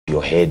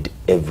your head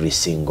every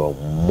single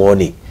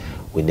morning.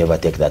 We never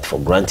take that for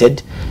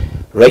granted.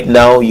 Right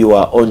now, you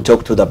are on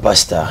Talk to the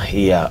Pastor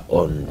here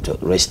on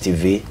Rest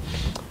TV,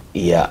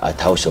 here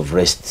at House of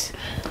Rest,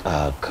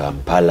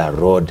 Kampala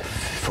Road,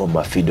 from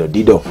Afido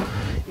Dido,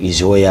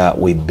 is where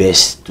we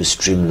best to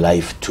stream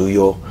live to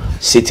your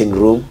sitting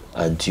room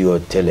and to your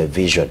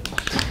television.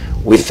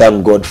 We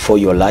thank God for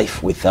your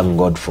life. We thank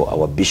God for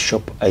our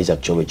Bishop,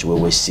 Isaac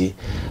Chowech,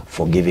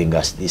 for giving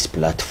us this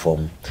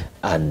platform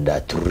and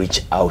to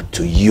reach out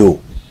to you.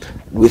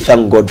 We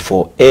thank God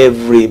for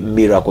every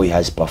miracle he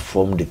has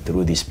performed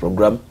through this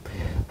program,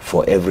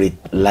 for every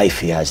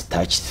life he has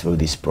touched through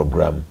this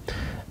program,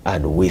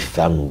 and we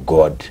thank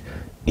God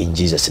in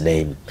Jesus'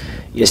 name.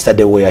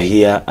 Yesterday we are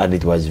here and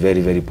it was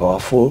very, very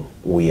powerful.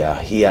 We are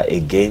here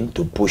again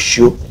to push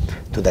you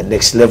to the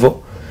next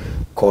level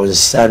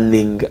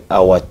concerning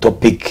our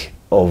topic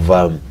of,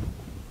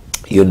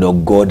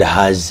 God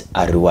has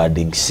a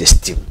rewarding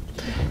system.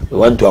 We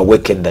want to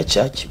awaken the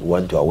church. We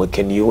want to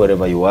awaken you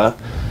wherever you are.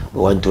 We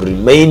want to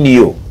remind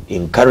you,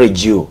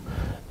 encourage you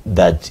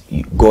that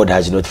God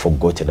has not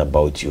forgotten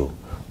about you.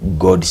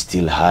 God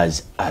still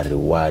has a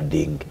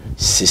rewarding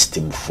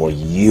system for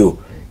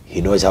you. He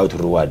knows how to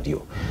reward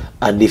you.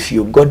 And if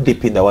you go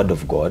deep in the Word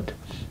of God,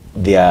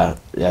 there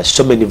are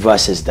so many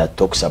verses that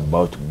talks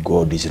about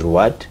God's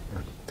reward.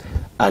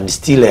 And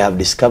still I have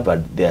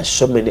discovered there are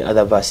so many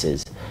other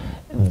verses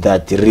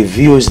that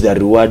reveals the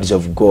rewards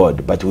of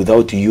God, but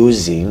without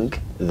using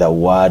the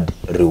word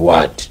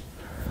reward.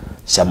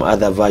 Some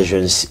other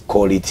versions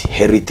call it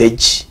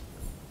heritage,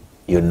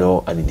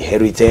 an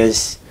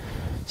inheritance.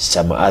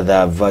 Some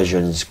other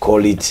versions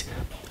call it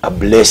a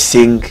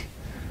blessing.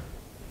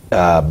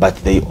 But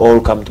they all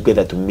come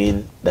together to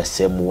mean the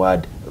same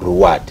word,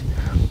 reward.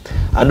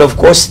 And of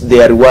course,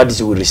 there are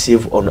rewards we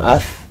receive on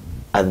earth,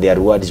 and there are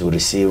rewards we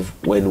receive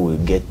when we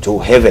get to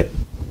heaven.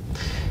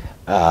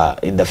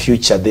 In the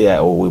future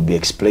there, we'll be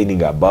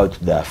explaining about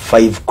the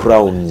 5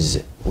 crowns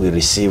we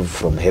receive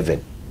from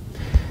heaven.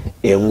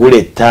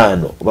 Engule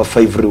tano, over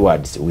 5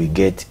 rewards we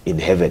get in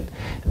heaven.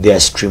 They are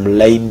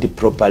streamlined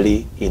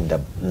properly in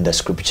the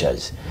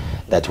scriptures,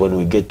 that when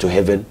we get to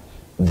heaven,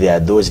 there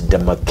are those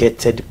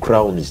demarcated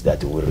crowns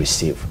that we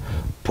receive.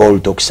 Paul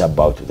talks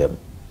about them.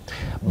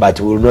 But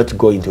we will not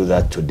go into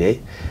that today.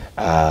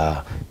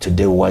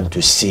 Today we want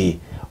to see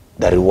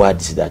the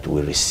rewards that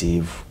we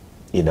receive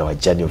in our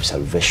journey of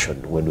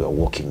salvation when we are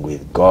walking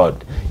with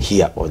God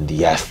here on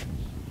the earth.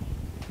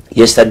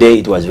 Yesterday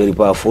it was very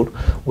powerful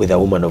with a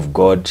woman of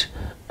God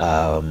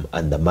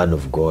and the man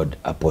of God,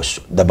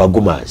 Apostle, the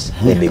Bagumas.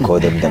 Let me call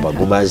them the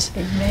Bagumas.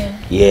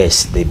 Amen.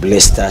 Yes, they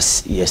blessed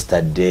us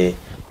yesterday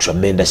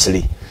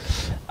tremendously.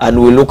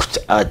 And we looked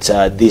at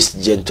this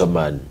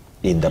gentleman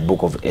in the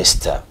book of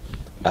Esther,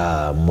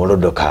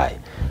 Mordecai,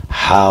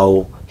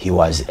 how he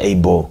was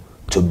able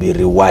to be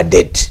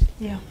rewarded.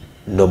 Yeah.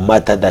 No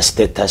matter the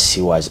status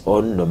he was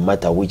on, no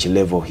matter which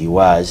level he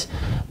was,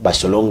 but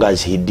so long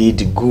as he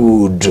did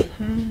good,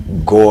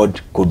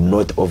 God could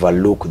not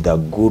overlook the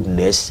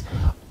goodness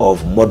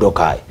of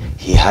Mordecai.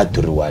 He had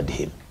to reward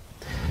him.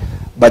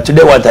 But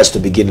today I want us to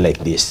begin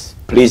like this.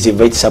 Please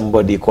invite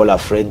somebody, call a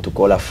friend to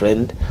call a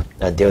friend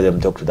and tell them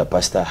Talk to the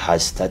Pastor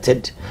has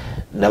started.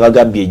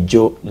 Nabagambye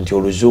jo nti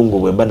oluzungu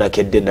bwe mba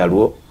nakedde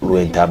nalwo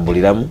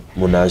lwentambuliramu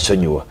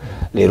munansonyiwa.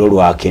 Leero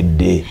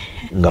lwakedde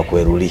nga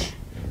kwe luli.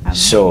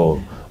 So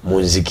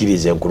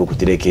munzikirize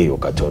enkulukutireko eyo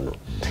katono.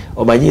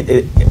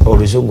 Omanyi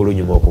oluzungu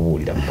lunyuma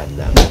okubuulira mu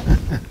bannange.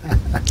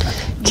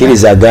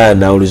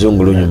 Kirizagana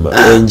oluzungu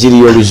lunyuma. Enjiri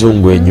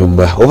y'oluzungu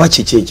enyumba. Oba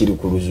kiki ekiri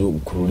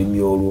ku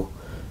lulimi olwo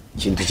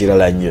kintu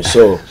kirala nnyo.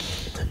 So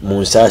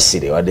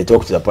munsasire wadde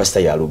Talk to the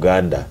Pastor ya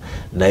Luganda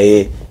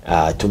naye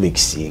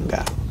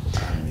tumikisinga.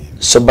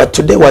 So but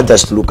today I want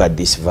us to look at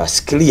this verse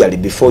clearly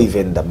before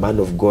even the man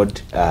of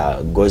God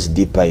goes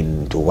deeper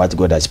into what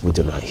God has put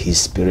on his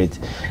spirit,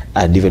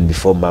 and even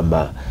before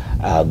Mama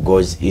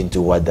goes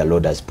into what the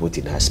Lord has put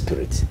in her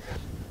spirit.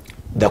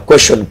 The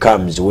question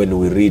comes when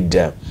we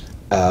read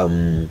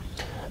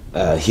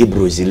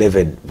Hebrews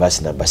 11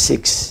 verse number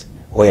 6,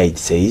 where it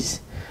says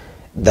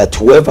that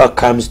whoever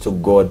comes to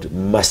God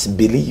must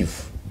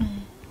believe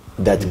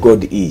that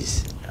God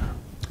is,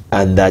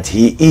 and that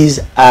he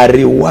is a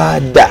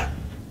rewarder.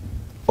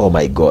 Oh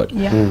my God.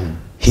 Yeah.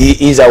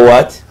 He is a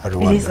what? It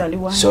is a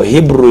reward. So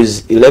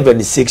Hebrews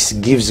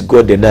 11:6 gives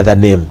God another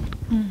name.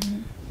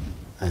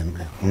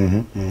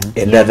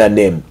 Another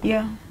name.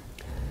 Yeah.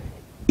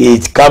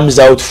 It comes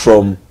out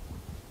from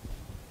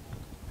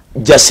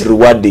just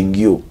rewarding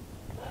you,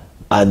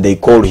 and they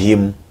call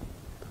him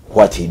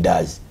what he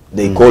does.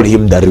 They call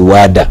him the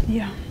rewarder.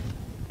 Yeah.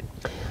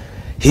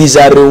 He's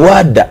a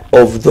rewarder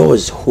of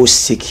those who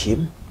seek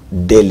him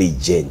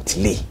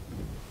diligently.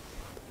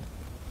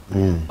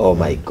 Oh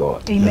my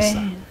God.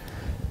 Amen.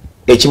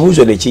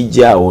 Ekibuuzo ne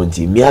kijjaawo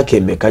nti myaka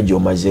emeka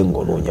gy'omaze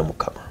ng'onoonya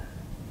Mukama.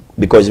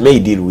 Because may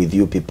deal with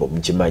you people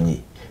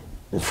mukimanyi.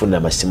 Nfuna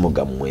amasimu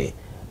gammwe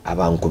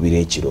abankubira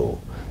ekiro,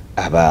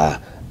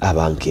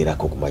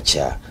 abankeerako ku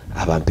makya,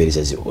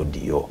 abampeereza zi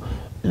audio.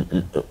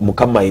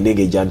 Mukama ayina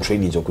engeri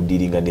gy'antrainings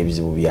okudiiringa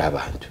n'ebizibu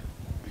by'abantu.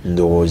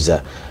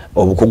 ndowooza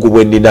obukugu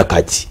bwe nnina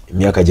kati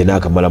emyaka gye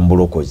naakamala mu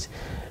bulokozi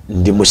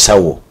ndi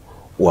musawo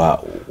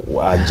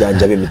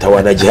wajanjaba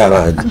emitawaana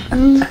gy'abantu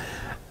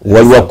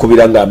waliwo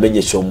akubira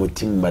ng'amenyesa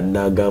omutima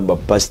n'agamba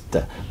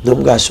pasita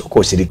nomuga asooka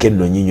osirika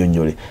enno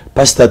nyinyonyole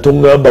pasita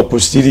toŋŋamba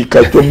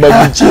kusirika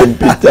tomanyi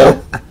kyempita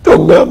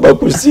toŋŋamba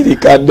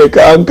kusirika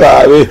ndeka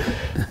nkaabe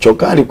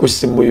kyokka ali ku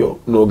simuyo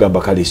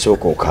n'ogamba kale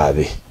sooka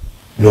okaabe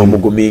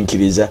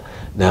n'omugumiikiriza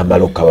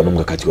n'amala okukaba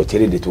nomuga kati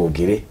oteredde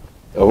twogere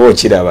oba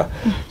okiraba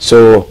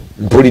so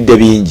mpulidde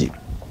bingi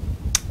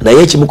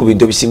naye ekimu ku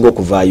bintu ebisinga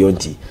okuvaayo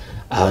nti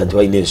abantu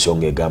balina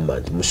ensonga egamba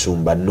nti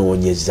musumba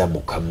noonyeza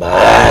mukama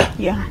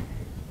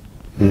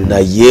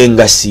naye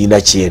nga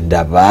siina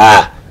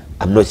kyendaba.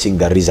 I'm not seeing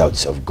the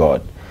results of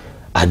God,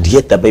 and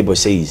yet the Bible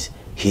says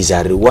he's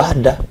a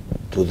rewarder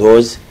to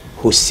those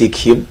who seek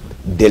him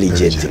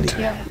diligently.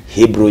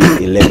 Hebrews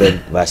 11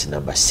 verse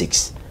number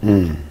 6.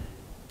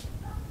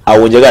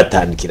 Awo nje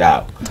gatandikira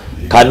awo.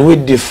 Can we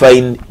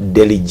define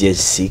diligent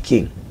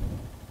seeking?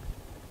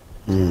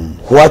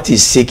 What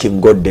is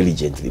seeking God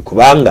diligently?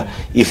 Kubanga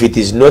if it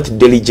is not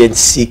diligent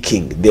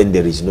seeking, then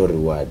there is no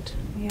reward.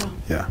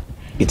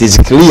 It is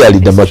clearly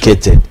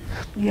demarcated.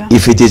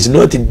 If it is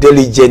not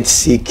diligent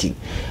seeking,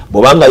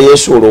 bobanga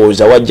Yesu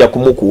olowooza wajja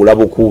kumukuula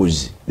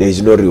bukuuzi, there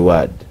is no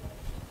reward.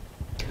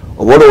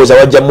 Oba olowooza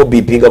wajja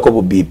mubipingako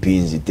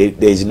bubipinzi,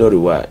 there is no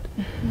reward.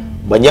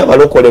 Manyi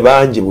abalokole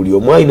bangi buli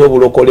omu alina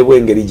obulokole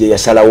bw'engeri gye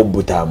yasalawo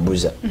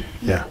butambuza.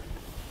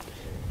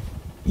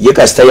 Ye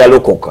kasita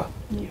yalokoka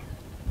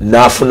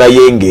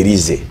n'afunayo engeri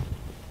ze.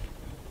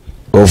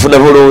 Ofuna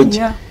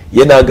bulungi.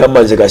 Ye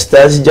n'agamba nze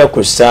kasita nzija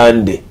ku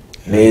Sande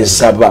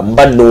nensaba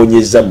mba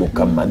noonyeza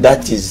mukama.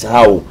 That is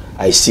how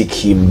I seek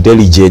him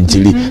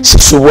diligently.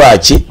 Sisubwa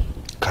ki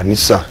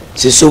kanisa,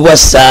 sisubwa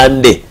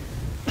Sande.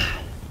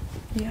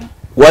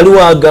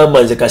 Waliwo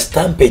agamba nze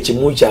kasita mpa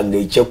ekimu kyange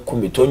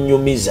eky'ekkumi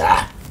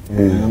tonyumiza.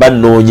 Mba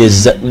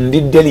noonyeza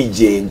ndi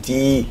diligent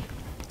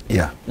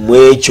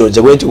mwekyo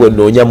nze bwe nti bwe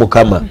nnoonya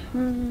mukama.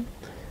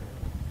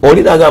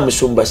 Olinaga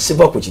musumba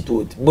siva ku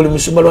kituuti. Buli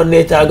musumba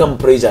lwanneetaaga mu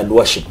praise and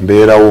worship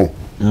mbeerawo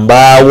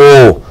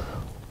mbaawo.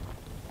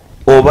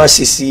 Oba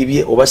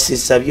sisibye oba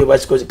sisabye oba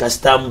sikoze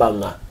kasitamba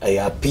nga I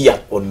appear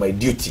on my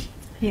duty.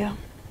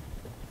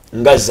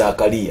 Nga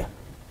Zakariya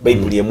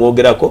Bayibuli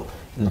emwogerako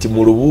nti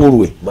mu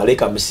lubuulwe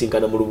malaika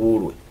amusinkana mu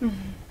lubuulwe.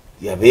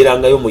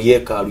 Yabeerangayo mu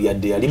yeekaalu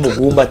yadde yali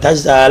mugumba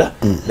tazaala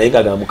naye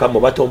nga mukama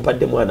oba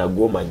tompadde mwana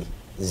gw'omanyi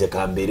nze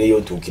kambeereyo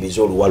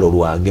ntuukirize oluwalo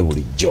lwange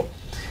bulijjo.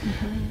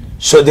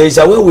 So there is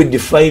a way we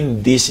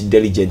define this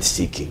diligent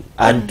seeking,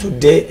 and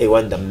today I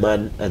want the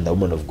man and the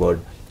woman of God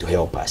to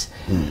help us.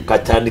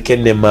 Katandike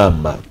ne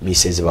mama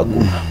Mrs.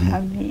 Baguma.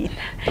 Amen.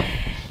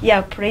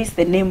 Yeah, praise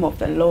the name of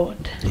the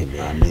Lord.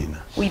 Amen.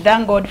 We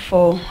thank God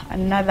for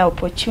another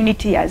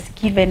opportunity He has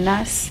given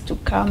us to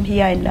come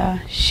here and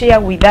share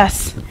with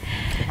us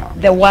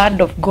the word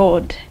of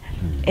God.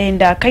 And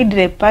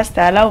kindly,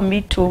 Pastor, allow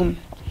me to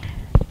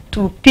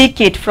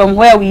pick it from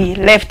where we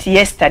left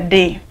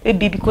yesterday,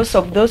 maybe because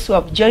of those who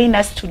have joined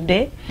us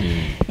today.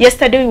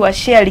 Yesterday we were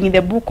sharing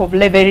the book of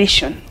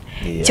Revelation,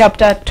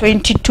 chapter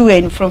 22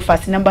 and from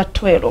verse number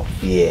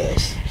 12.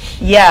 Yes.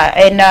 Yeah,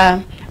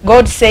 and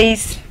God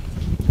says,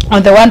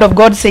 on the word of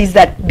God says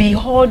that,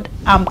 behold,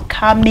 I'm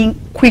coming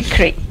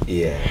quickly.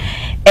 Yeah.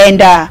 And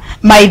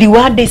my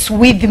reward is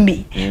with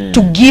me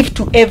to give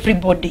to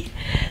everybody.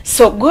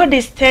 So God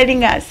is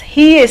telling us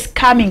He is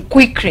coming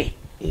quickly.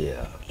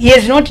 Yeah. He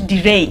is not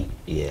delaying.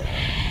 Yeah.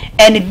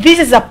 And this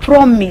is a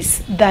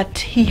promise that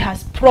He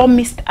has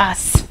promised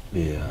us.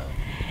 Yeah.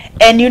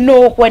 And you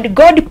know, when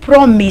God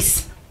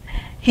promises,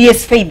 He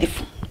is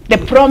faithful. The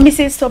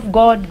promises of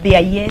God, they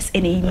are yes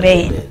and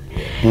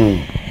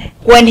amen.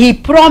 When He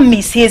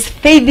promises, He is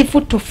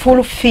faithful to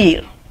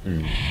fulfill.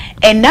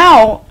 And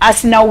now,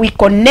 as now we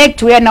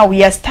connect, where now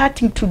we are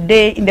starting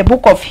today in the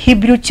book of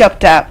Hebrew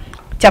chapter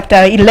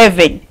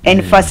 11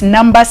 and verse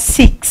number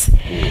 6.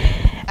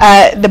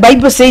 The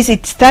Bible says,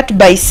 it starts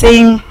by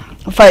saying,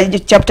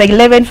 chapter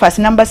 11 verse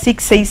number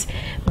 6 says,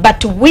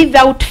 but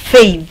without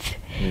faith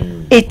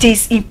it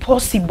is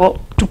impossible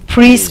to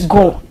please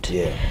God.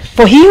 Yeah.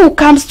 For he who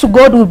comes to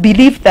God will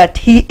believe that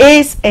He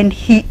is, and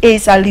He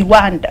is a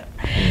rewarder.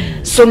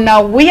 So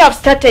now we have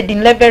started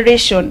in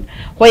Revelation,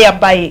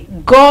 whereby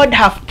God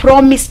have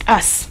promised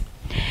us.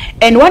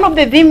 And one of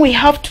the things we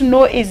have to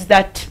know is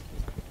that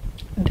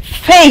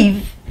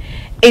faith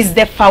is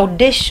the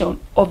foundation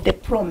of the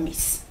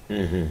promise.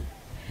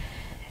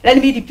 Let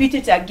me repeat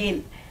it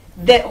again.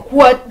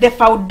 The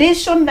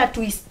foundation that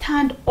we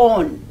stand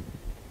on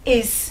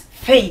is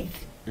faith.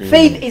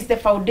 Faith is the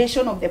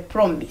foundation of the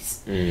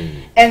promise.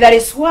 And that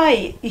is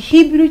why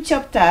Hebrew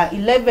chapter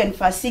 11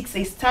 verse 6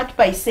 they start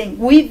by saying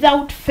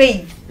without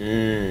faith,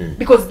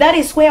 because that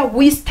is where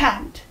we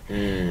stand.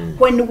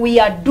 When we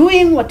are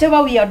doing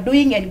whatever we are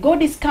doing and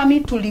God is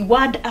coming to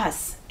reward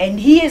us and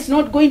He is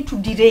not going to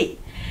delay,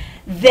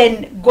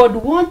 then God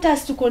wants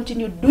us to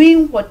continue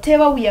doing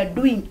whatever we are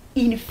doing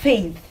in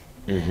faith.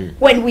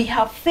 when we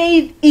have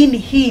faith in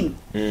him.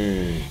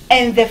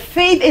 And the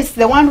faith is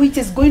the one which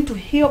is going to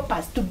help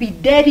us to be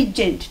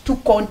diligent, to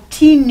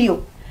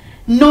continue,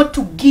 not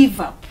to give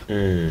up.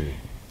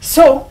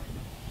 So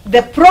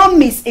the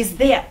promise is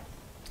there,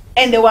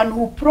 and the one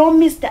who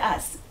promised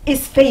us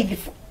is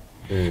faithful.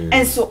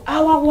 And so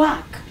our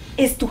work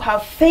is to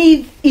have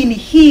faith in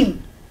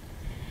him,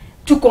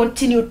 to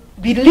continue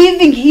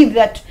believing him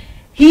that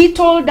he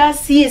told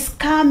us he is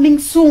coming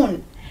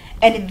soon,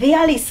 and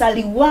there is a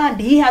reward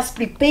he has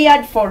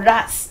prepared for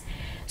us.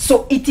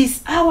 So it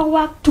is our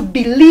work to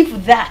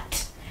believe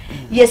that.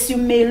 Yes, you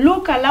may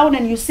look around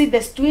and you see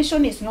the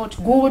situation is not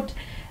good,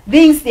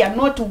 things they are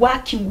not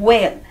working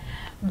well,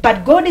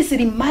 but God is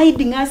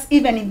reminding us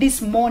even in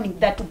this morning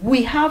that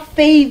we have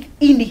faith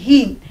in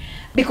him,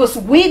 because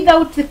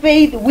without the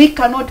faith we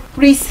cannot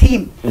please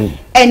him.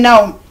 And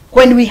now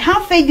when we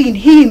have faith in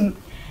him,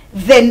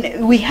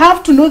 then we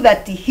have to know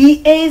that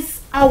he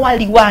is our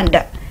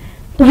rewarder,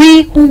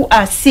 we who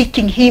are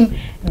seeking him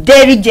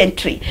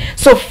diligently.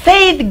 So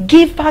faith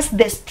gives us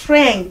the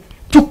strength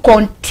to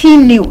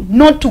continue,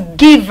 not to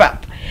give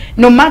up.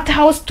 No matter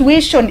how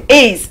situation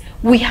is,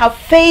 we have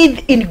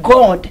faith in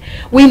God.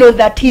 We know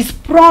that his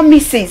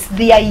promises,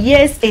 they are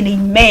yes and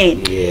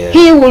amen.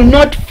 He will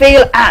not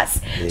fail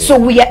us. So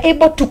we are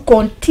able to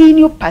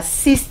continue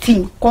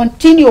persisting,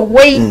 continue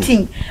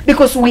waiting,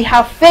 because we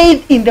have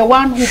faith in the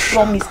one who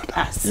promised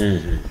us.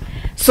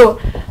 So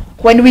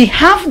when we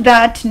have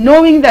that,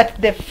 knowing that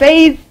the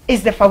faith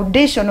is the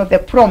foundation of the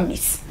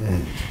promise,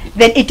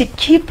 then it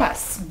keeps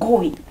us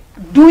going,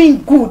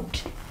 doing good,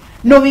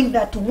 knowing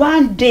that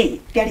one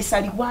day there is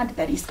a reward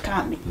that is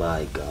coming.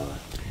 My God.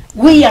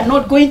 We are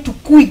not going to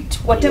quit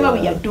whatever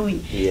we are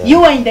doing.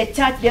 You are in the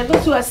church. There are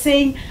those who are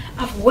saying,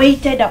 I've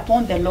waited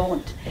upon the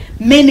Lord.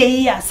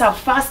 Many years I've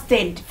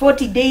fasted.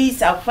 40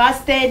 days I've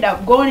fasted.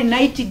 I've gone in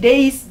 90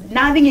 days.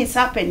 Nothing is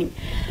happening.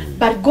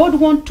 But God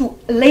wants to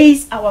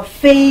raise our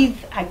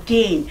faith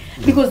again.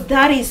 Because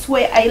that is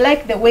where, I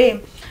like the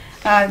way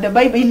the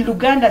Bible in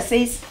Luganda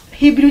says,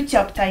 Hebrew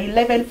chapter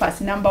 11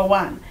 verse number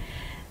 1,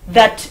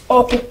 that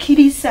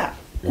okukirisa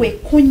kwe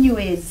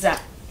kunyweza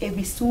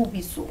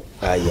ebisubizo.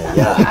 I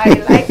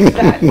like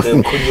that.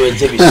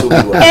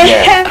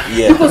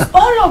 Because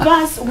all of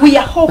us, we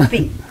are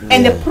hoping,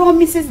 and the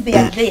promises, they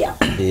are there.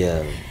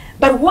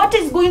 But what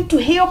is going to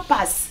help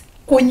us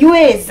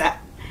kunyweza,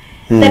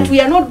 that we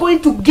are not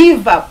going to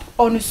give up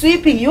on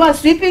sweeping? You are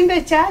sweeping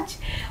the church,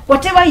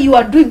 whatever you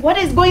are doing, what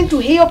is going to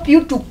help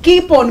you to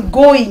keep on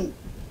going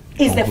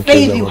is the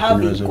faith you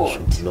have in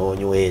God.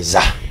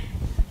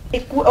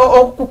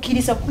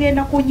 Okukirisa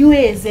kugenda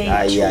kunyweza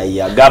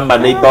ekyo. Gamba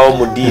neibawo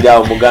mudira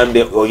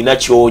omugambe olina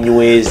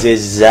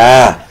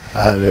kyonywezeza.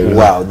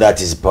 Wow,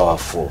 that is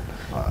powerful.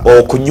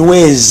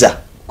 Okunyweza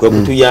kwe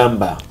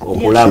kutuyamba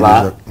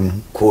okulaba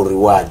ku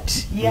reward.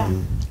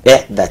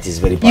 That is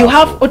very powerful. You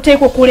have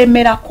oteekwa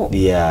okulemerako.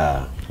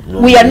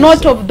 We are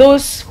not of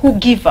those who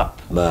give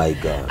up. My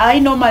God. I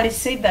normally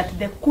say that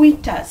the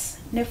quitters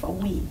never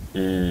win,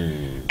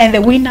 and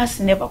the winners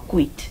never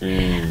quit.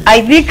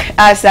 I think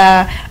as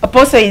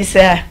Apostle is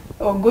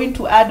going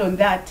to add on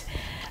that,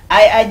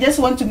 I just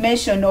want to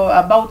mention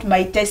about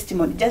my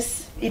testimony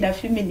just in a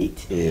few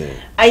minutes.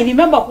 I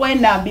remember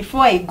when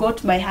before I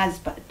got my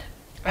husband,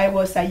 I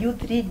was a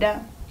youth leader.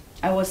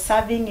 I was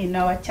serving in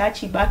our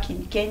church back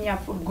in Kenya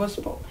for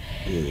gospel.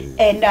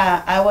 And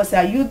I was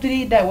a youth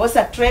leader. I was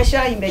a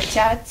treasurer in the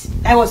church.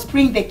 I was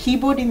playing the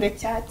keyboard in the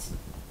church.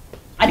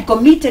 I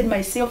committed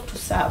myself to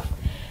serve.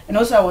 And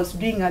also I was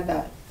doing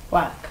other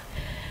work.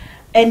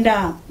 And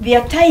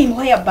there are times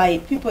whereby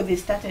people, they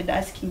started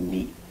asking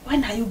me,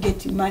 when are you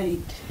getting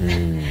married?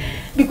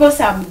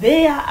 Because I'm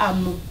there,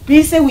 I'm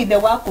busy with the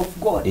work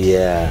of God.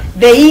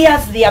 The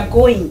years, they are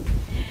going.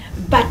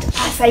 But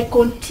as I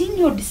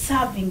continued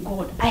serving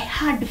God, I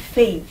had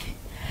faith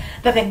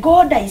that the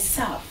God I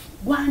serve,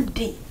 one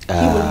day, he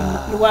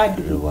will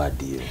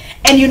reward you.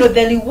 And you know,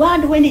 the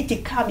reward when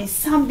it comes is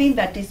something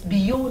that is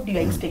beyond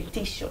your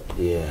expectation.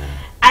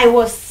 I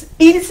was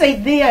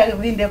inside there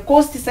in the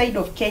coast side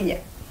of Kenya,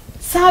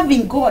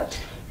 serving God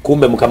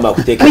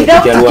without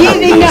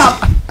giving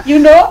up, you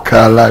know.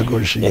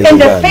 And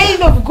the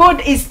faith of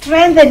God is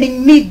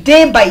strengthening me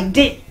day by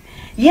day.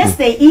 Yes,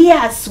 the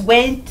years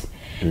went,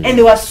 and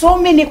there were so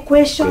many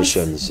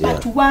questions,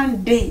 but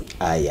one day,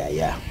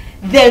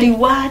 the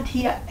reward,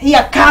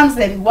 here comes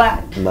the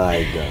reward.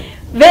 My God.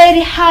 Very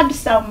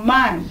handsome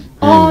man,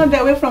 all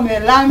the way from the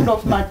land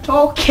of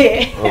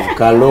Matoke. Of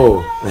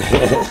Kalo.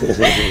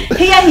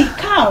 Here he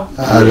comes.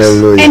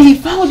 Hallelujah. And he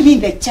found me in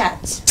the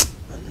church.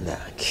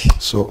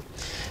 So,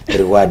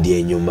 reward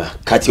yenyuma.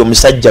 Kati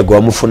omusajja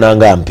gwa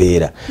mufunanga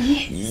mpeera.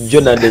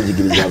 Jo nande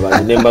njigiriza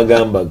abantu ne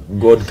mbagamba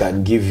God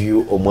can give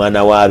you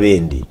omwana wa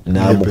bendi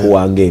na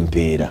mukuwanga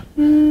empeera.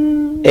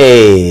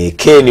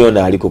 Kenny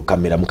ona ali ku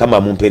kamera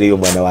mukama mumpeere yo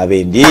mwana wa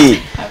bendi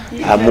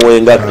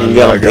amuwenga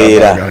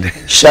mpeera.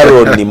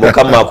 Sharon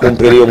mukama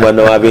akumpeere yo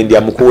mwana wa bendi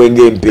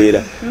amukuwenga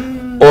empeera.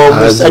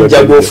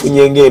 Omusajja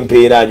gwofunye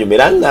ng'empeera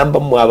anyumira ngamba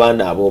mu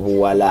abaana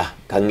ab'obuwala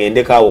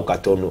kangende kaawo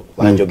katono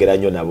banjogera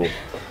nnyo nabo.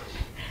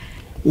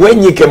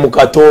 wenyike mu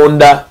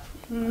Katonda,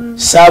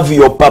 serve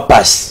your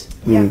purpose.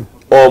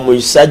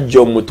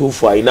 Omusajja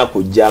omutuufu alina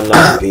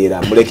kujjanga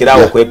mpeera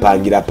mulekerawo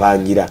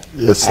okwepangira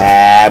Yes,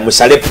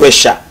 musale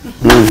pressure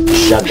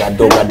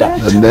shagadogada.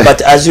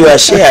 But as you are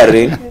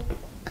sharing,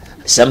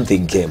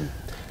 something came.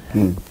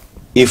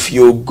 If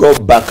you go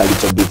back a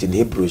little bit in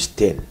Hebrews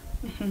 10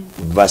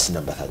 verse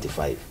number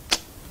 35,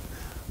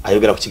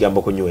 ayogera ku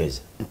kigambo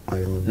kunyweza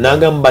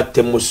nagamba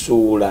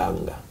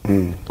temusuulanga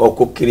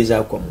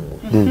okukkiriza kwammwe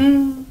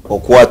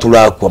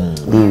okwatula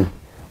kwammwe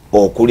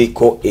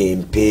okuliko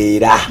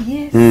empeera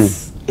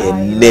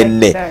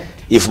enene.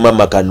 If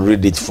Mama can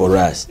read it for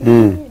us.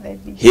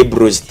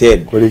 Hebrews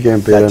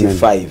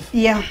 10:35.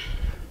 Yeah.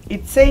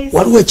 It says,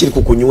 waliwo ekiri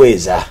ku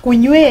kunyweza.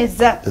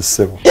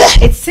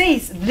 It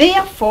says,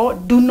 therefore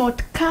do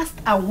not cast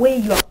away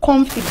your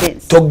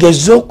confidence,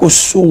 togeze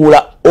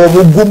okusuula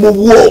obugumu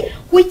bwo,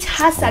 which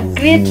has a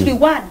great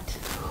reward,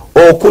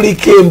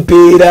 okuliko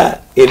empeera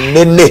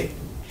enene,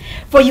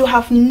 for you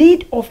have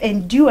need of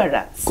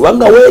endurance,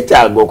 kubanga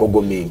weetaaga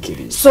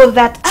okugumiikiriza. so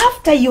that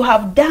after you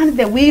have done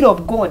the will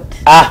of God,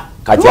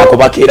 kati ako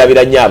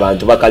bakeerabira nnyo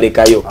abantu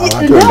bakalekayo.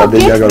 now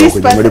get this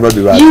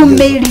person, you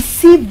may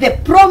receive the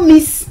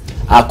promise.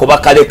 Ako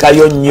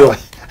bakalekayo nnyo.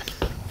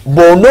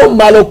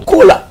 Bw'onoomala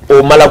okukola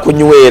omala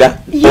kunywera,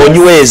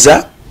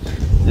 onyweza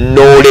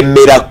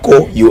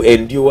n'olemerako, you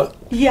endure.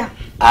 Yeah.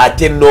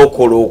 Ate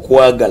n'okola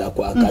okwagala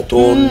kwa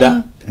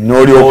Katonda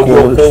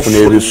n'olyoka ofuna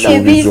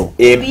ebisuubizo,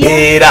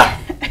 empeera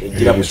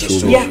egira mu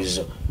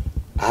kisuubizo.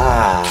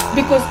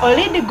 Because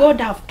already God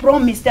have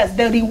promised us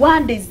the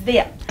reward is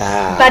there.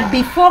 But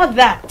before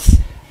that,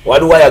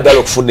 waliwo ayagala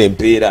okufuna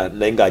empeera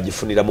naye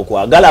ng'agifunira mu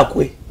kwagala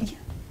kwe,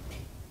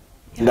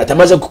 nga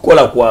tamaze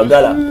kukola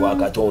kwagala kwa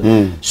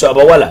Katonda. So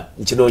abawala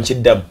kino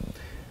nkiddamu,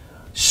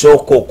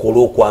 sooka okola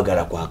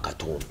okwagala kwa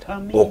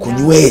Katonda,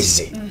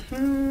 okunyweze.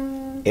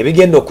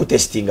 Ebigenda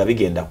okutestinga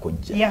bigenda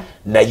kujja,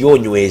 naye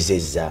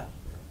onywezezza.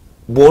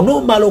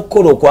 Bw'onoomala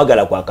okukola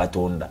okwagala kwa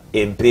Katonda,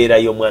 empeera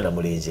y'omwana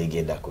mulenzi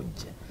egenda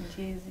kujja.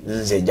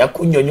 Nze nja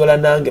kunnyonnyola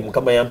nange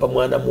Mukama yampa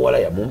mwana muwala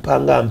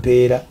yamumpanga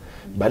mpeera,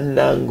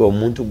 bannange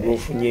omuntu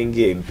gw'ofunye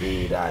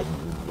ng'empeera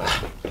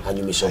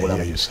anyumisa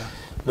obulamu.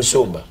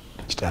 Musumba,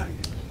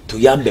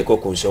 tuyambeko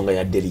ku nsonga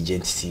ya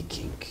diligent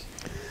seeking,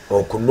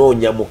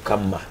 okunoonya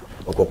Mukama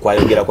okwo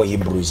kwayogerako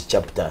Hebrews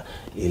chapter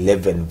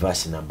 11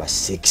 verse number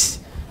 6.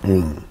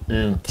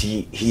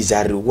 Nti he's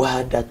a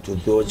rewarder to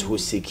those who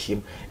seek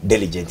him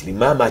diligently.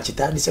 Mama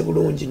akitandise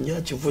bulungi nnyo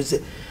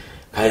akivuze,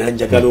 kale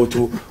njagala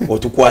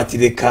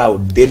otukwatireko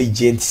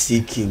diligent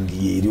seeking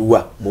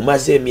yeriwa.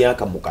 Mumaze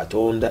emyaka mu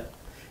Katonda,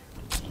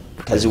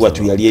 kazi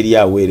watu yali eri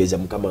aweereza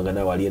Mukama nga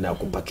nawe ali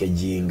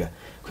nakupakejinga,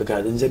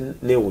 kwekana nze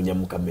neewunya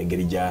Mukama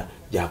engeri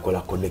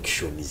gyakola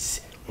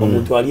connections.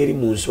 Omuntu ali eri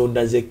mu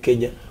nsonda z'e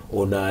Kenya,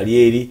 ono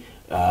ali eri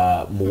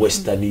mu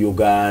Western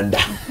Uganda.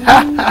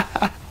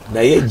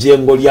 Naye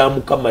jengo lya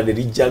Mukama ne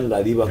lijja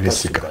nga liba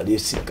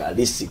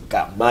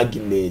lisika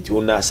magnet,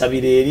 ono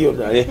asabira eri,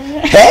 ono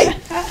hey!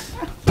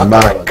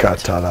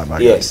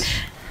 Yes.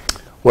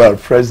 Well,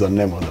 praise the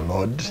name of the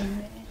Lord.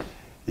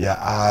 Yeah,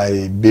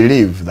 I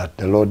believe that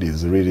the Lord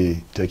is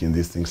really taking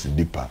these things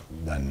deeper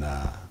than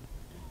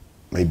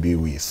maybe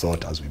we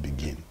thought as we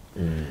begin.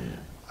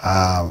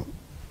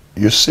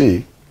 You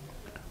see,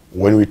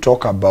 when we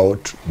talk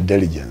about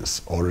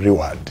diligence or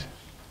reward,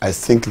 I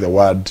think the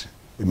word,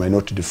 we might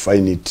not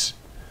define it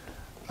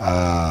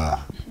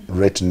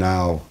right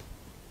now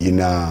in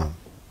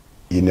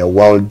a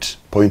world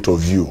point of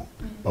view,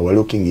 but we're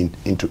looking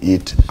into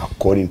it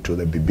according to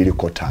the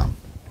biblical term.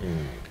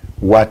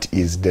 What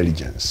is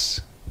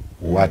diligence?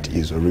 What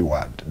is a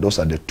reward? Those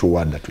are the two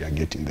words that we are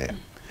getting there.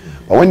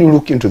 But when you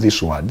look into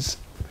these words,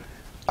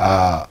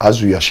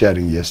 as we are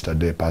sharing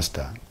yesterday,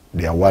 Pastor,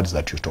 they are words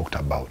that you talked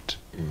about.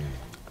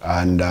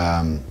 And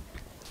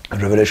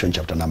Revelation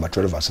chapter number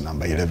 12 verse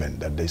number 11,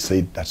 that they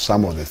say that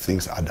some of the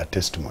things are the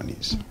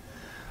testimonies.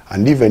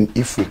 And even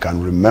if we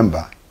can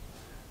remember,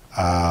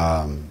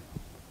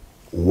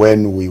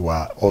 when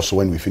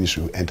we finished,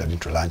 we entered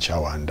into lunch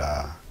hour, and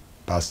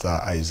Pastor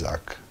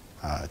Isaac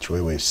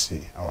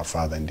Chwewesi, our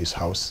father in this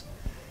house,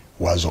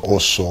 was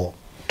also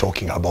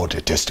talking about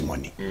a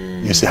testimony.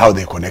 You see how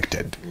they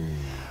connected.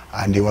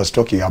 And he was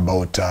talking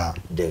about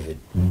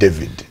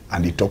David,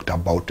 and he talked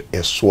about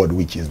a sword,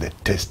 which is the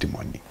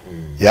testimony.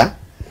 Yeah?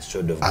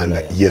 Sword of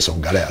Goliath. Yes,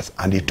 of Goliath.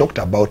 And he talked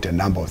about a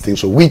number of things.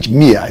 So which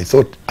I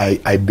thought,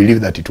 I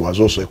believe that it was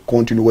also a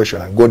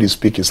continuation, and God is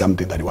speaking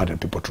something that he wanted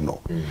people to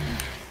know.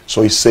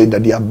 So he said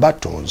that there are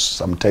battles,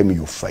 sometimes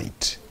you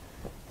fight,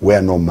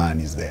 where no man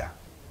is there.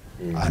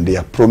 And there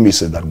are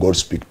promises that God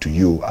speaks to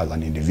you as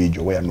an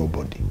individual, where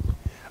nobody.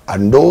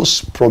 And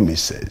those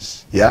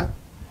promises, yeah,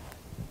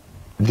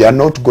 they are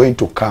not going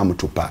to come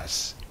to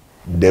pass.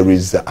 There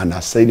is an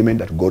assignment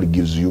that God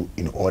gives you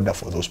in order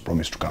for those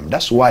promises to come.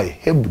 That's why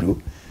Hebrew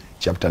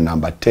chapter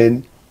number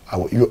 10,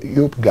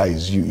 you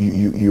guys,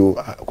 you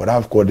could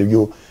have called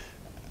you,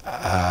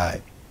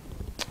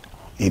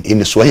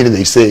 in Swahili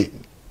they say,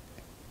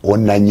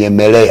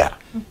 onanyemelea.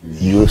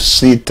 You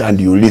sit and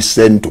you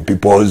listen to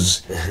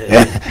people's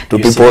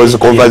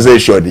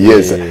conversation.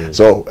 Yes.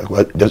 So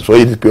that's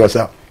why people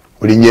say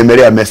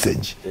ulinyemelea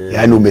message.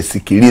 Yaani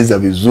umesikiliza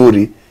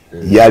vizuri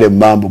yale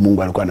mambo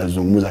Mungu alikuwa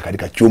anazungumza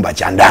katika chumba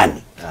cha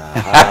ndani.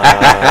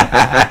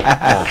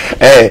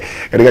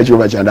 Katika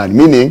chumba cha ndani.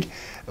 Meaning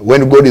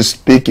when God is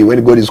speaking,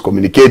 when God is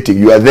communicating,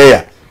 you are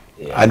there.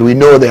 And we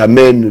know there are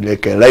men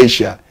like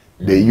Elisha,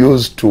 they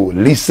used to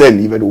listen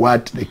even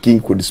what the king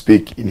could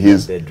speak in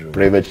his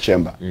private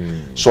chamber.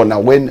 So now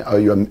when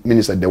your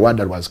minister, the word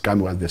that was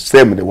coming was the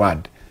same, the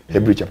word.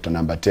 Hebrew chapter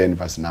number 10,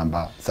 verse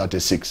number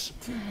 36.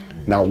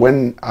 Now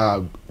when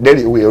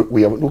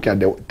we are looking at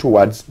the two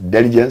words,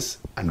 diligence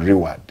and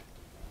reward.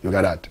 You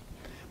got that?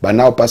 But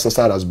now Pastor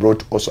Sarah has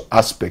brought also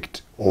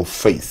aspect of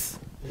faith.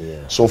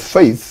 So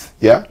faith,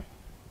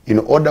 in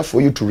order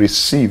for you to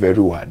receive a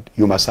reward,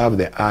 you must have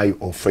the eye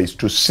of faith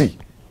to see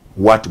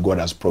what God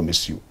has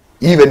promised you.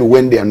 Even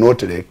when they are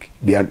not like,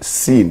 they are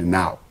seen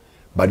now,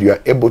 but you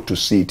are able to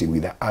see it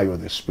with the eye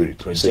of the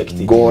Spirit. Say,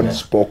 God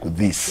spoke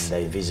this. In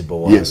the invisible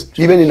world. Yes,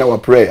 even in our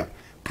prayer.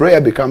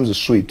 Prayer becomes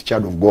sweet,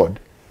 child of God,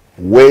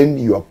 when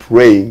you are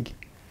praying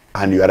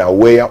and you are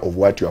aware of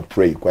what you are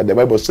praying. What the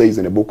Bible says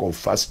in the book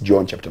of 1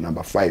 John chapter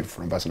number 5,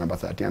 from verse number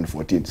 13 and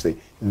 14, say,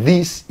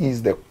 this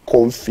is the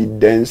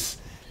confidence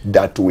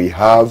that we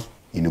have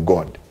in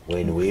God.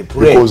 When we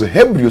pray. Because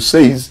Hebrew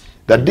says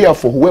that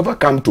therefore whoever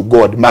comes to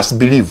God must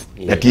believe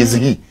that he is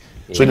he.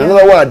 So in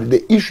another word,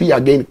 the issue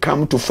again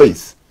come to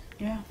faith.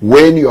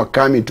 When you are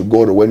coming to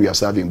God or when you are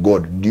serving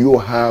God, do you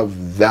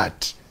have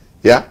that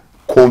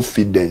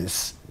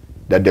confidence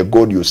that the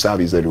God you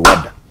serve is a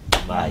rewarder?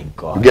 My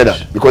God. You get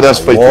that? Because that's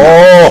faith.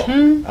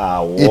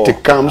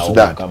 It comes to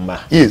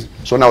that. Yes.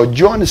 So now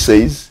John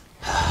says,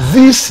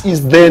 this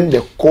is then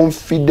the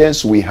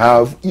confidence we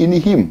have in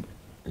him.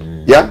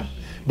 That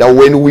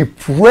when we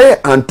pray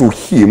unto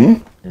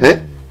him,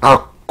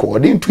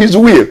 according to his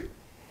will,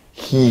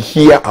 he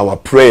hear our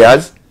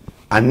prayers.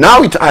 And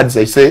now it adds,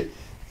 I say,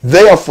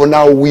 therefore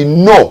now we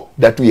know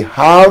that we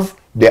have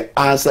the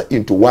answer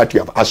into what we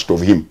have asked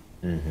of him.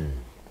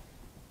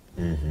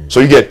 So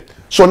you get,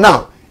 so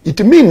now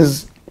it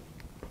means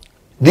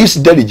this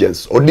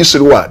diligence or this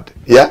reward,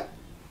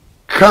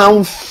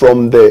 comes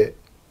from the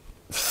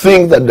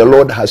thing that the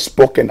Lord has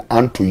spoken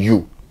unto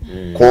you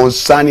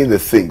concerning the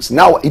things.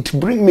 Now it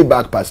brings me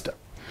back, Pastor.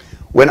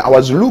 When I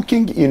was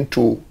looking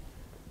into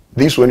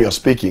this, when you're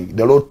speaking,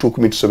 the Lord took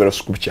me to several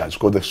scriptures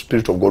because the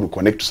Spirit of God will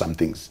connect to some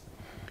things.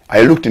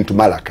 I looked into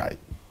Malachi.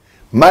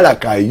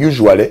 Malachi,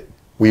 usually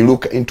we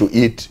look into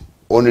it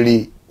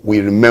only, we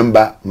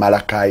remember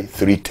Malachi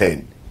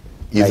 3:10.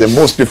 It's the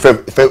most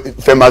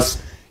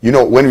famous, you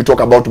know, when we talk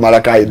about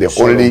Malachi, the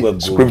only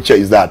scripture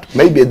is that.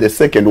 Maybe the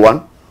second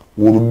one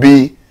will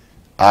be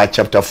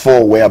chapter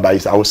 4, whereby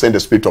I will send the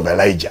spirit of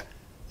Elijah.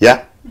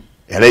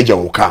 Elijah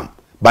will come.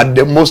 But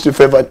the most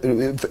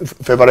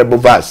favorable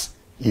verse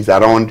is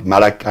around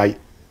Malachi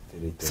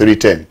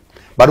 3:10.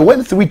 But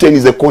when 3:10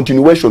 is a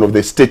continuation of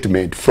the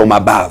statement from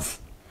above,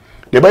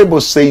 the Bible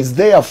says,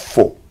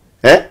 therefore,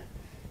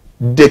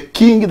 the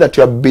king that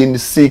you have been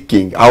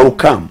seeking, I will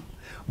come.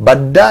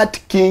 But that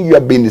king you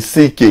have been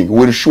seeking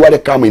will surely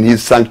come in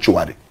his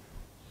sanctuary.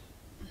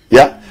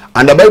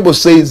 And the Bible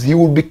says he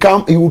will be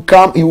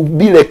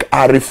like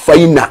a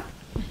refiner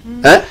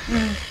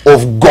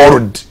of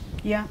gold.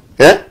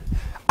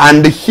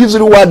 And his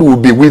reward will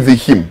be with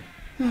him.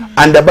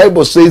 And the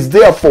Bible says,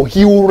 therefore,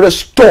 he will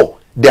restore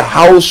the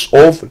house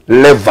of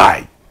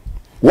Levi.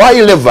 Why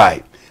Levi?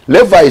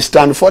 Levi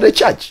stands for the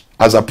church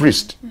as a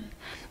priest.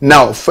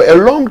 Now, for a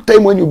long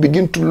time, when you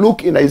begin to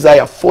look in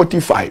Isaiah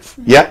 45,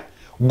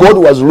 God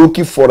was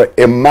looking for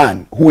a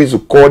man who is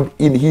called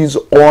in his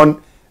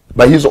own,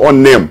 by his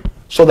own name,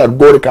 so that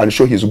God can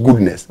show his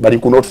goodness. But he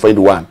could not find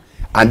one.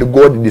 And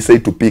God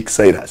decided to pick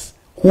Cyrus,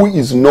 who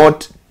is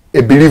not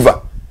a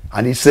believer.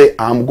 And he said,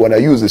 I'm going to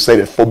use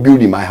Cyrus for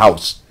building my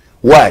house.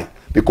 Why?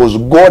 Because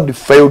God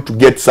failed to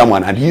get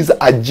someone, and his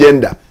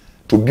agenda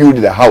to build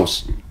the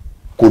house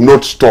could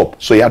not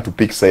stop. So he had to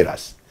pick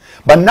Cyrus.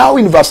 But now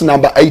in verse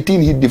number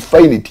 18, he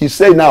defined it. He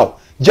said, now,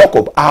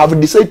 Jacob, I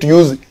have decided to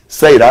use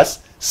Cyrus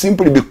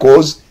simply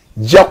because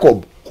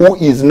Jacob, who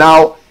is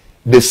now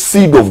the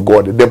seed of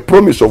God, the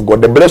promise of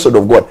God, the blessed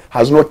of God,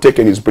 has not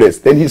taken his place.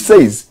 Then he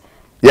says,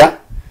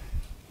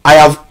 I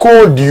have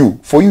called you.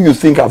 For you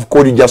think I've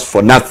called you just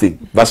for nothing.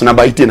 Verse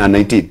number 18 and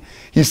 19.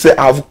 He said,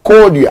 I've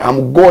called you.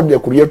 I'm God, the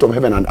creator of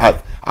heaven and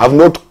earth. I have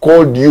not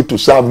called you to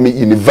serve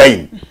me in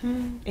vain.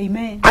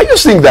 Amen. Are you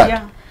seeing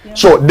that?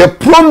 So the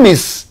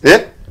promise,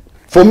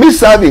 for me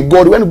serving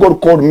God, when God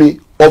called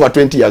me over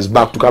 20 years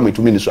back to come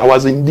into ministry, I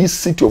was in this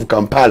city of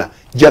Kampala,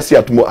 just here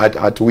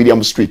at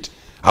William Street.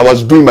 I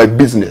was doing my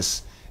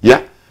business.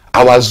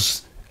 I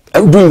was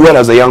doing well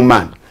as a young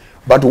man.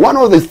 But one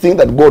of the things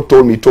that God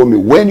told me,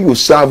 when you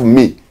serve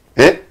me,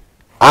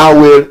 I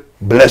will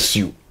bless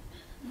you.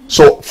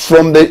 So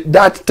from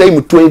that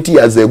time 20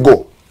 years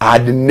ago, I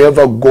had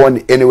never gone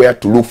anywhere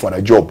to look for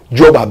a job.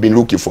 Job had been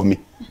looking for me.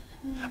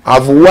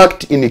 I've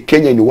worked in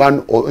Kenya in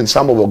one or in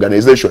some of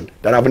organization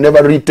that I've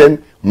never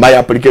written my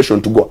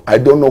application to go. I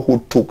don't know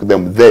who took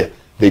them there.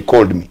 They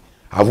called me.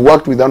 I've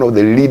worked with one of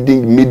the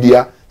leading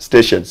media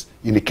stations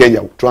in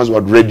Kenya,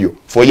 Transworld Radio,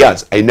 for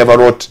years. I never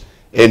wrote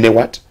any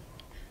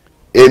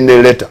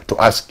letter to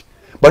ask.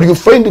 But you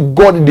find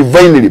God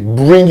divinely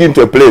bring you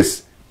to a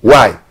place.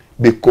 Why?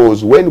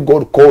 Because when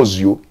God calls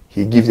you,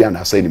 he gives you an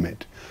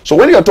assignment. So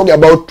when you're talking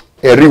about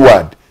a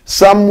reward,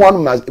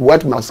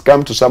 what must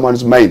come to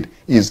someone's mind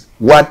is,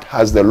 what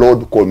has the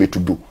Lord called me to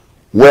do?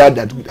 Where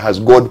has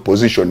God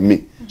positioned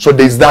me? So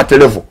there's that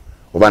level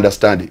of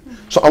understanding.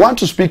 So I want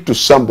to speak to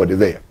somebody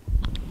there,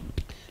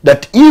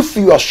 that if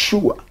you are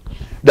sure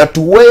that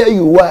where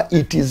you are,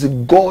 it is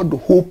God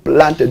who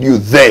planted you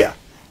there,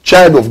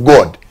 child of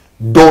God,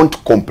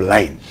 don't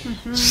complain.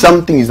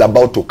 Something is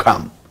about to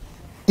come.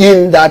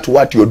 In that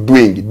what you're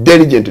doing,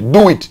 diligent,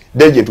 do it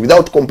diligent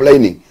without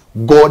complaining.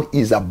 God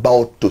is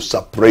about to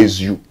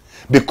surprise you,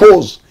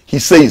 because he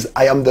says,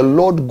 I am the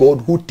Lord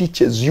God who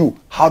teaches you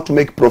how to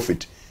make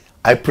profit.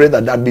 I pray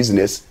that that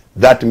business,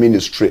 that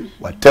ministry,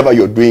 whatever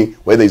you're doing,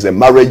 whether it's a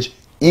marriage,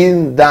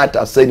 in that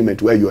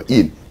assignment where you're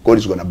in, God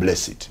is going to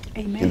bless it.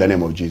 Amen. In the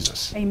name of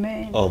Jesus.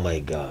 Amen. Oh my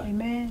God.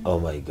 Amen. Oh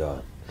my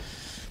God.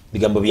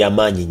 Bigambo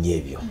by'amaanyi nnyo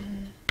ebyo.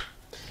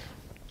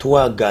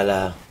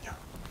 Twagala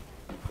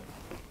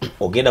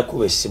ogenda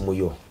kuba essimu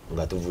yo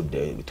nga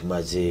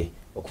tumaze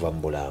okuva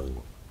mu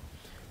Bulango.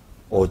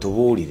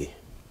 Otubuulire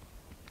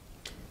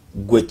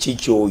gwe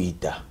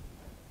kikyoyita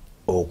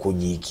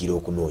okunyiikira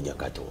okunoonya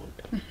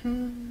Katonda.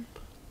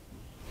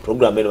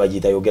 Program eno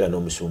bagiyita yogera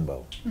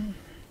n'omusumbawo.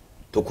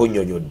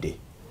 Tukunnyonnyodde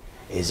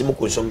ezimu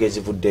ku nsonga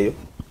ezivuddeyo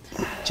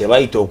kye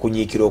bayita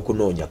okunyiikira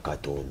okunoonya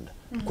Katonda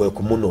kwe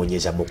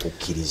kumunoonyeza mu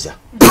kukkiriza.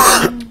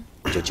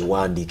 Ekyo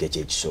kiwandiike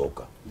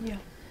kyekisooka.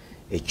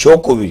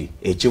 Ekyokubiri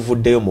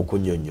ekivuddeyo mu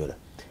kunnyonnyola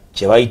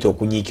kye bayita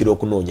okunyiikira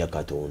okunoonya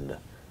Katonda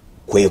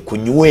kwe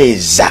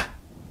kunyweza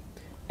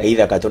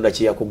either Katonda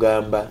kye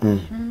yakugamba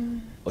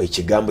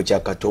ekigambo kya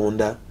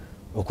Katonda,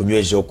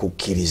 okunyweza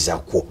okukkiriza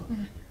kwo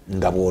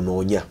nga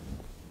bw'onoonya.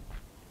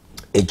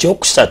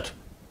 Ekyokusatu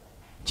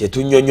kye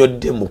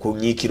tunnyonnyodde mu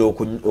kunyiikira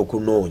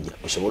okunoonya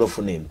osobola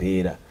ofuna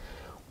empeera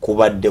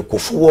kubadde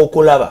kufuba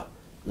okulaba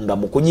nga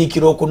mu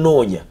kunyiikira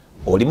okunoonya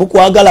oli mu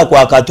kwagala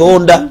kwa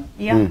Katonda.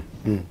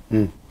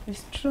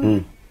 It's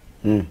true.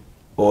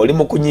 Oli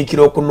mu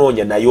kunyiikira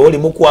okunoonya naye oli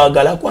mu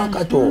kwagala kwa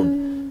Katonda.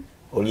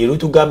 Oli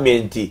tugambye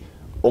nti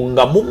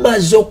nga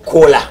mumaze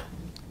okukola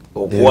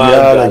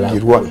okwagala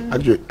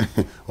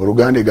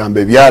Oluganda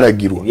egamba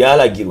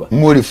ebyalagirwa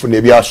mulifuna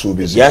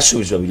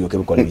ebyasuubizwa biryoke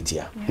bikola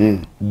bitya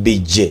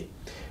bijje.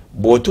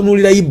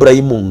 Bw'otunuulira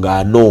Ibulayimu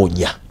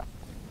ng'anoonya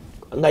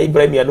nga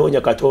Ibulayimu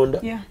yanoonya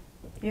Katonda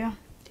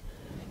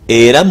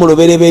era mu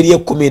lubereberye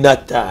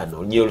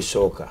 15 nnyo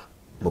olusooka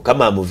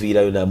Mukama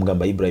amuviirayo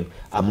n'amugamba Ibulayimu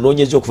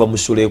amunoonyeza okuva mu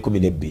ssuula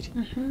 12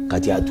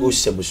 kati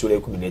atuuse mu ssuula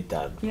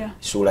 15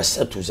 ssuula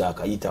 3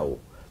 zaakayitawo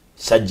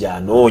sajja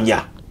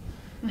anoonya.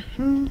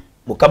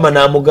 Mukama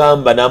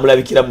n'amugamba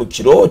n'amulabikira mu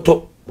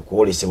kirooto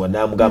okuwolesebwa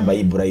n'amugamba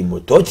Ibulayimu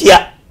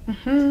totya.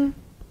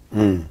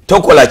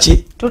 Tokola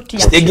ki?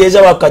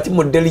 Kitegeeza wakati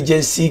mu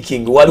diligence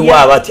seeking waliwo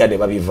abatya ne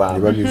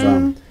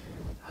babivaamu.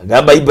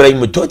 Agamba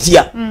Ibulayimu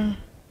totya.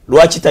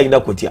 Lwaki talina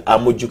kutya?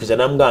 Amujjukiza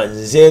n'amugamba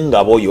nze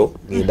ngaboyo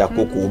ngenda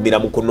kukuumira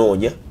mu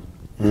kunoonya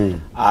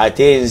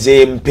ate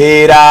nze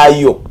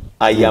mpeerayo.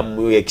 I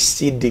am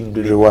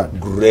exceedingly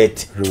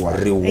great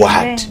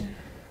reward.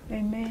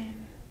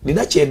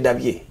 Nina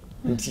kyendabye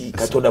nti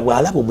Katonda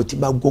bw'alaba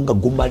omutima gwo nga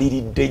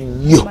gumaliridde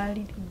nnyo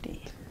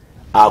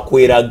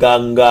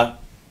akweraganga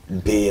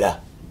mpeera.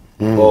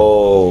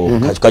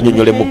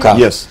 Kanyonyole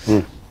muka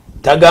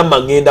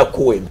tagamba ngenda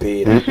kuwa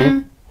empeera.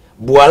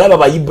 Bw'alaba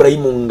ba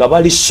Ibulayimu nga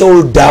bali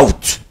sold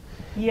out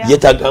ye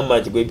tagamba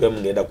nti gwe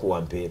Ibulayimu ngenda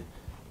kuwa mpeera,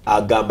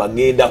 agamba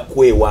ngenda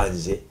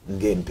kwewanze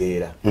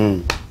ng'empeera.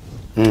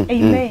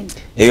 Amen.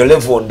 Eyo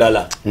level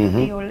ndala.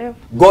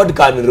 God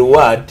can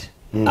reward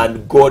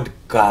and God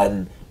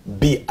can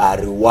be a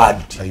reward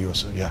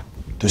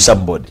to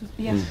somebody.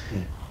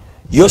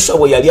 Yoswa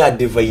bwe yali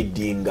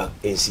adividinga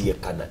ensi ye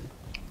Kanani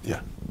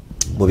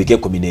mu bika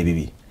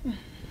 12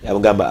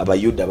 yamugamba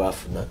Abayuda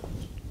bafuna,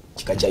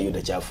 kika kya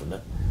Yuda kyafuna,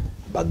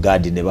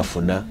 Bagadi ne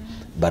bafuna,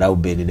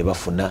 Baraubeni ne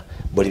bafuna,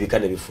 buli bika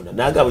ne bifuna.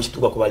 Naga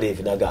abakituka ku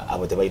Baleevi naga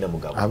abo tebalina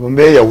mugabo. Abo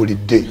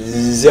mbeeyawulidde.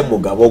 Nze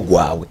mugabo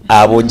gwabwe.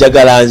 Abo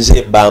njagala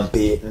nze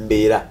bampe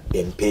mbeera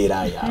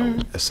empeera yaabwe.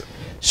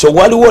 So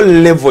waliwo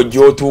level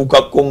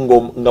gy'otuukako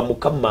nga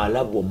Mukama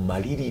alaba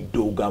omaliridde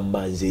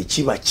ogamba nze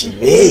ekiba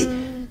kibe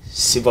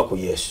siva ku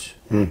Yesu.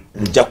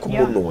 Nja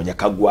kumunoonya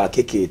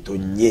kagwake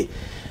keetonye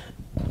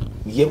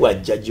ye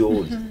bw'ajja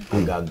gy'oli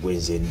nga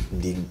gwenze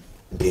ndi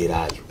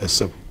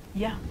mpeeraayo.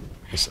 Yeah.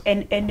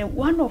 And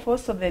one of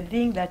also the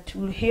things that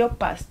will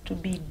help us to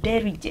be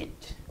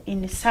diligent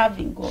in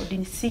serving God,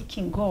 in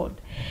seeking God,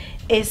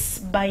 is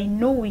by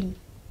knowing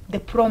the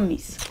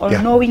promise or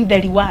knowing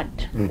the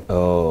reward.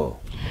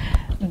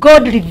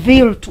 God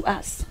revealed to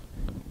us.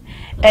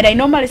 And I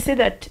normally say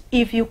that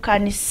if you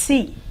can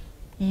see,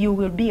 you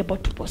will be able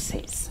to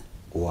possess.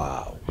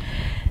 Wow.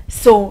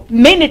 So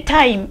many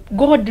times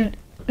God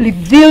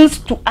reveals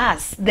to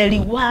us the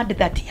reward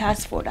that he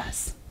has for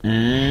us.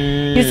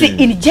 You see,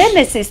 in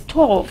Genesis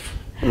 12,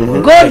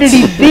 God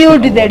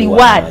revealed the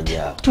reward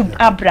to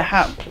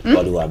Abraham.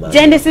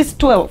 Genesis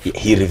 12.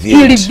 He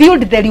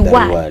revealed the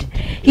reward.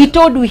 He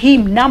told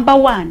him, number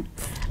one,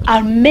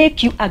 I'll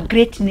make you a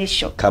great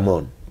nation. Come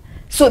on.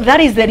 So that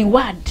is the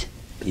reward.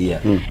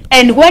 Yeah.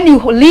 And when you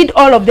read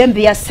all of them,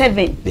 they are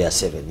 7. They are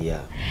 7,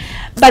 yeah.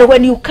 But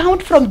when you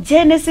count from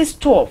Genesis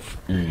 12,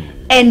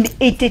 and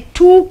it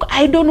took,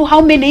 I don't know how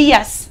many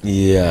years.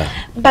 Yeah.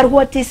 But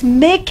what is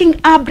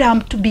making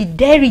Abraham to be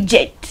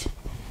diligent,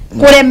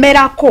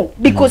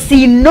 because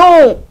he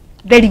know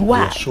the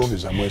reward.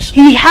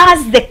 He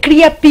has the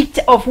clear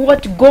picture of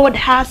what God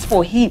has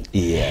for him.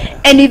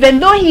 Yeah. And even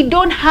though he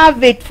don't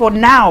have it for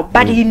now,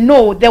 but he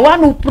know the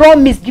one who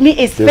promised me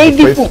is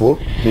faithful.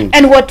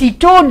 And what he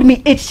told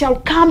me, it shall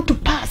come to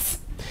pass.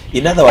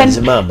 In other words,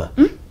 Mama,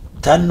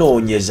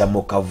 tanoonyeza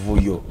mu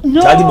kavuyo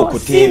tali mu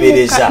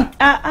kuteebereza.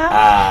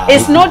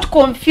 It's not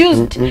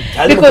confused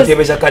Because you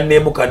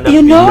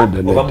know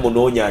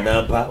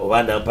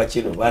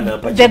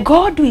the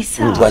God we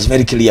serve was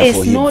very clear is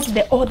for him. not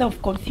the author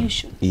of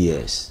confusion.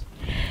 Yes.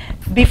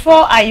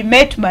 Before I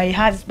met my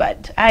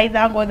husband, I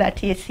thank God that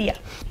he is here.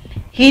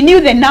 He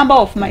knew the number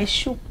of my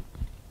shoe.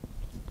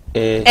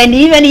 And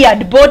even he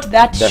had bought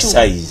that the shoe.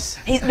 Size.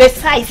 The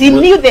size. He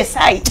knew the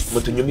size.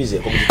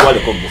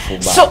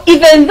 So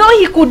even though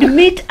he could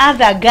meet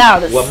other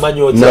girls, he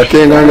knew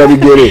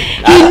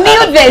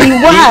the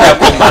reward.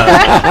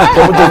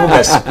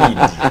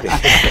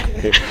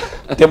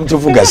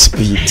 Temutuvuga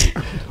speed.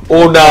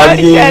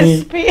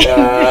 Onali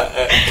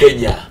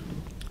Kenya.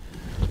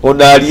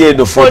 Onali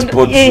eno Fort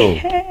Portal.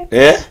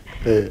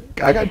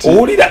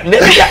 Owulira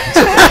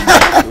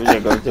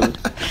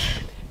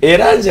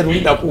era nze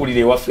lulina kuwulira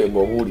ewaffe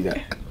ng'obuwulira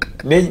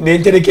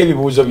nentereka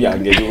ebibuuzo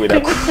byange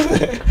ebiwerako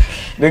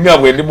nenga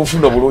bwe ndi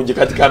mufuna obulungi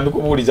kati kambi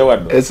kubuuliza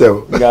wano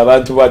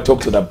ng'abantu ba talk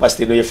to the past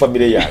eno ye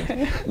famire yange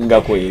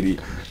nga kweri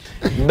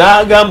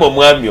n'agamba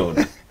omwami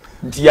ono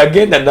nti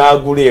yagenda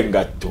n'agula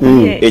engatto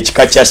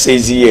ekika kya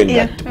saizi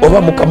y'engatto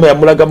oba mukama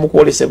yamulaga mu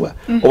kwolesebwa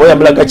oba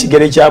yamulaga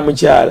kigere kya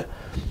mukyala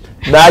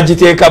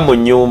n'agiteeka mu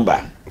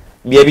nnyumba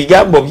bye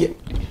bigambo bye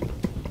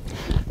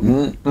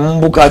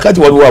mbukakati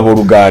waliwo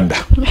abooluganda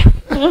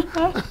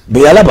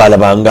bwe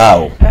yalabalabanga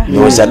awo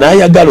ndowooza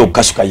n'ayagala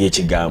okukasuka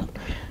y'ekigambo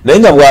naye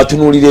nga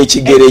bw'atunuulira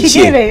ekigere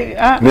kye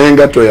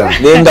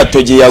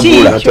n'engatto gye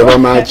yagula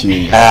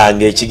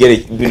ng'ekigere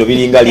bino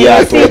biringa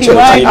lyato ekyo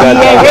kiringa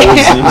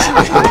naabuuzi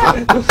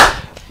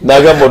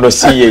n'agamba ono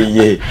si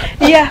yeye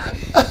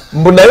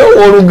mbu naye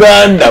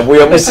owooluganda bwe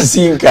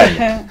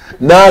yamusisinkana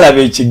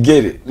n'alaba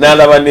ekigere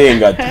n'alaba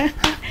n'engatto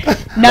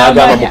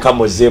n'agamba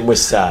mukama ozzeemu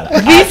essaala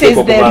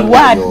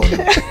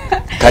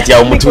kati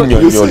awo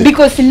mutunnyonnyole.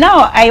 Because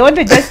now I want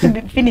to just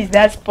finish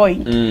that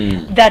point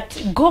that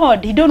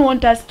God, he don't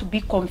want us to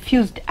be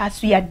confused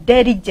as we are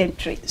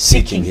diligently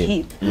seeking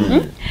him.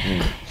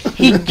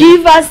 He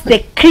give us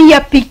the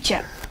clear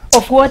picture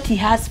of what he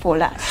has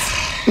for us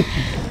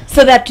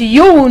so that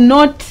you will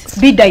not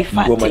be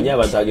diverted. No. You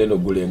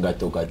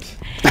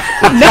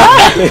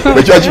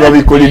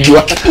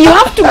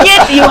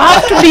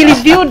have to be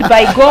revealed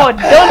by God.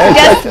 Don't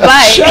just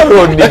buy.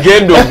 Sharon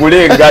nigendo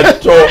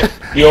gulengato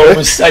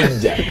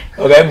y'omusajja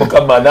ogaye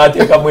mukama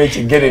n'ateekamu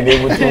ekigere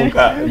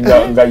n'ebutuuka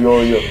nga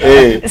yoyo.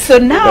 So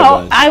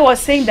now I was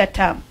saying that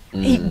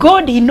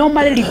God, he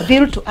normally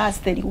revealed to us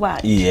the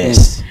reward.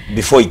 Yes.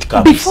 Before it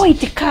comes. Before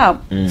it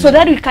comes. So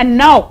that we can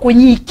now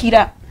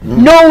kunyikira,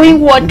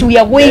 knowing what we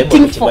are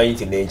waiting for.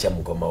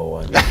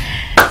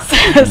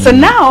 So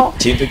now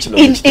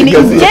in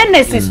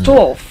Genesis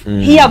 12,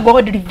 here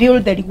God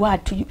revealed the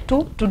reward to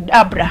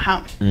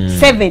Abraham.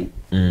 7.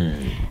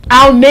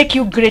 I'll make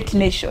you great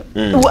nation.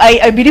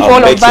 I believe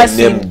all of us.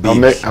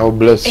 I'll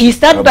bless. He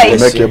start by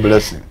make a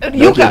blessing.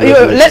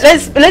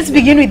 Let's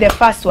begin with the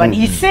first one.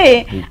 He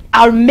say,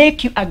 I'll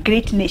make you a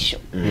great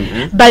nation.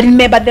 But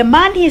remember, the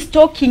man he is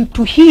talking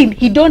to him,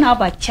 he don't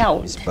have a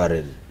child. He's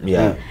barren.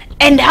 Yeah.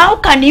 And how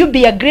can you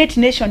be a great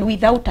nation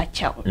without a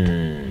child?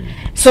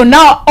 So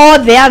now all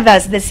the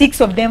others, the 6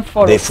 of them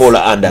follow. They fall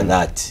under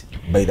that.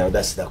 By now,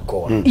 that's the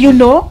core. You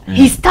know,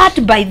 he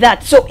start by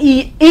that. So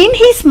in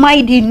his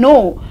mind, he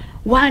know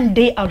one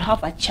day I'll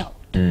have a child.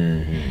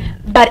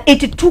 But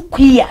it took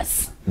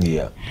years.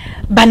 Yeah.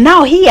 But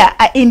now here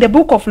in the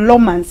book of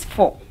Romans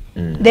 4,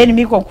 then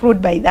we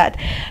conclude by that.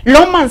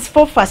 Romans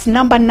 4 verse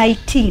number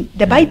 19,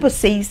 the Bible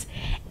says,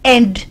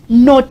 and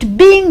not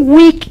being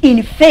weak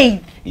in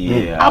faith,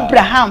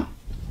 Abraham,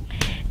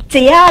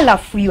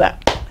 teyalafuya.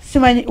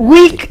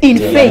 Weak in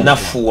faith.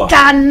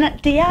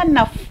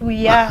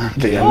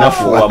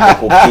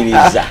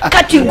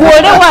 Kati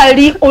gwole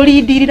wali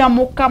olidirira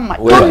mukama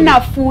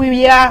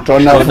tonafuya.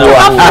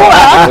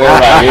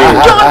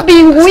 Don't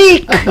be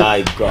weak.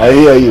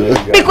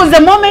 Because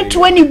the moment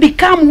when you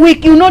become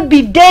weak, you not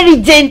be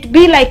diligent,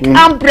 be like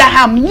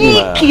Abraham.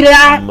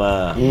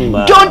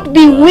 Don't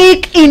be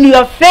weak in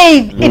your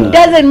faith. It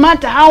doesn't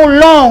matter how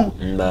long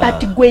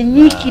but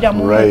gwenyikira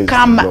mu Praise the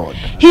Mukama. Lord.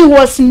 He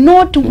was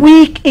not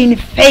weak in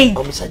faith.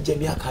 Omusajja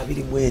emyaka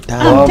 25.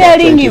 I'm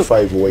telling you.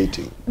 25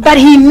 waiting. But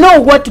he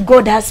know what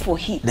God has for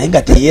him. Naye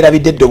nga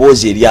teyeerabidde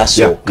eddoboozi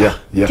eryasooka.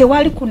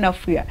 Tewali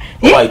kunafuya.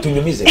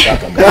 Tunyumize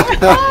kaka.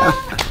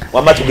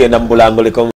 Wama tugenda mu Bulango leko